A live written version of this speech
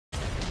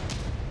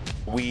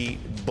We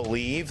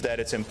believe that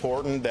it's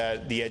important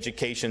that the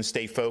education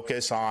stay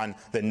focused on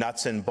the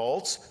nuts and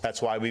bolts.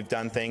 That's why we've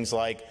done things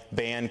like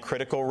ban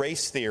critical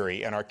race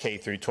theory in our K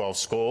through 12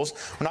 schools.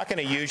 We're not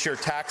going to use your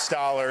tax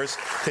dollars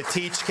to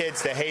teach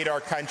kids to hate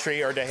our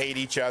country or to hate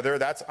each other.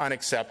 That's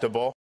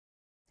unacceptable.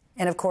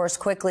 And of course,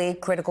 quickly,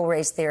 critical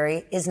race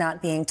theory is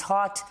not being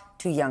taught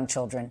to young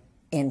children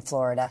in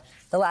Florida.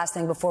 The last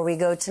thing before we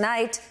go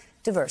tonight,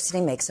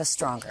 diversity makes us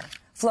stronger.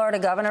 Florida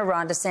Governor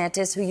Ron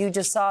DeSantis, who you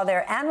just saw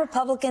there, and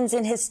Republicans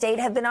in his state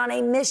have been on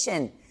a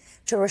mission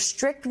to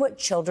restrict what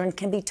children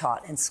can be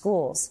taught in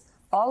schools.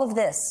 All of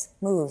this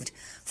moved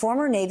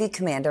former Navy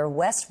Commander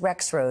Wes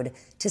Rexroad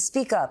to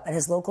speak up at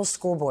his local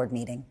school board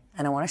meeting,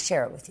 and I want to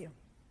share it with you.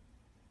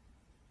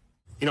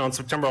 You know, on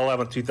September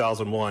 11,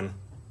 2001,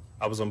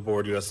 I was on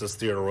board USS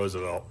Theodore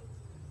Roosevelt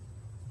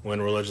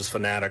when religious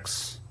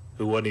fanatics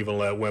who wouldn't even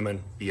let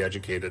women be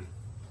educated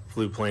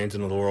flew planes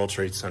into the World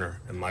Trade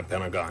Center and my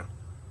Pentagon.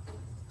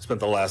 Spent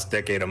the last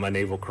decade of my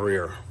naval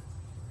career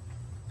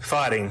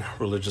fighting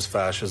religious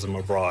fascism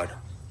abroad.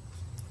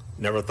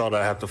 Never thought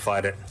I'd have to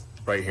fight it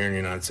right here in the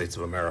United States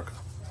of America.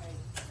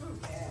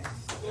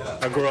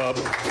 I grew up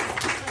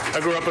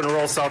in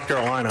rural South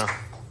Carolina,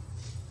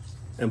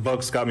 and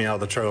books got me out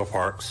of the trailer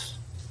parks.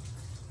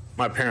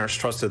 My parents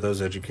trusted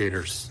those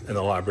educators and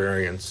the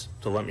librarians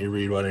to let me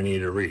read what I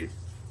needed to read.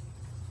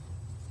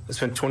 I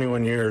spent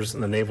 21 years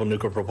in the Naval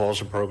Nuclear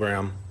Propulsion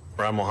Program,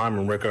 where Admiral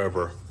Hyman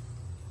Rickover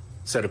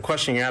said a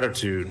questioning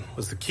attitude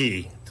was the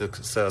key to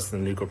success in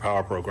the nuclear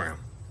power program.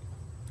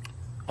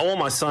 I want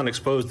my son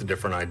exposed to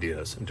different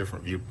ideas and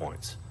different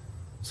viewpoints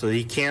so that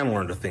he can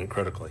learn to think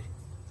critically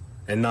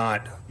and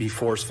not be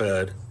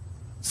force-fed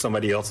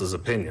somebody else's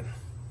opinion.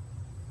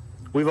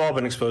 We've all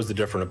been exposed to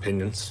different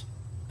opinions.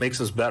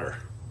 Makes us better,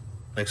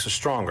 makes us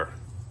stronger.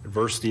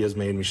 Adversity has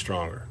made me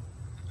stronger.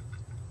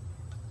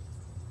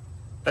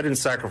 I didn't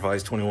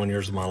sacrifice 21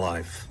 years of my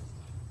life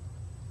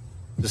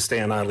to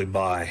stand idly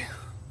by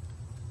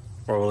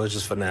while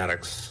religious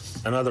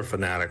fanatics and other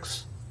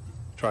fanatics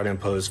try to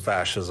impose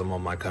fascism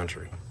on my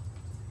country.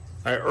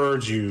 I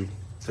urge you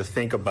to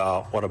think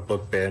about what a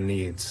book ban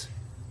needs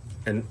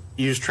and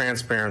use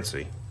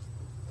transparency.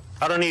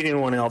 I don't need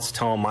anyone else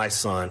telling my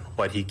son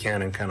what he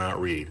can and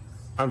cannot read.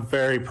 I'm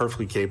very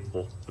perfectly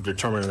capable of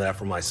determining that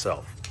for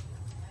myself.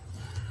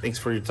 Thanks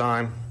for your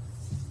time.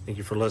 Thank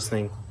you for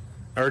listening.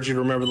 I urge you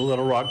to remember the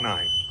Little Rock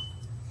Nine.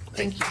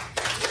 Thank you.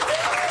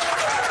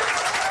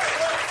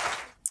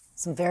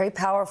 Some very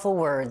powerful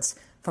words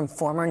from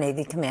former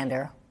Navy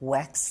Commander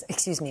Wes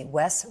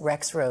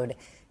Rexroad,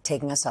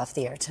 taking us off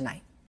the air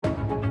tonight.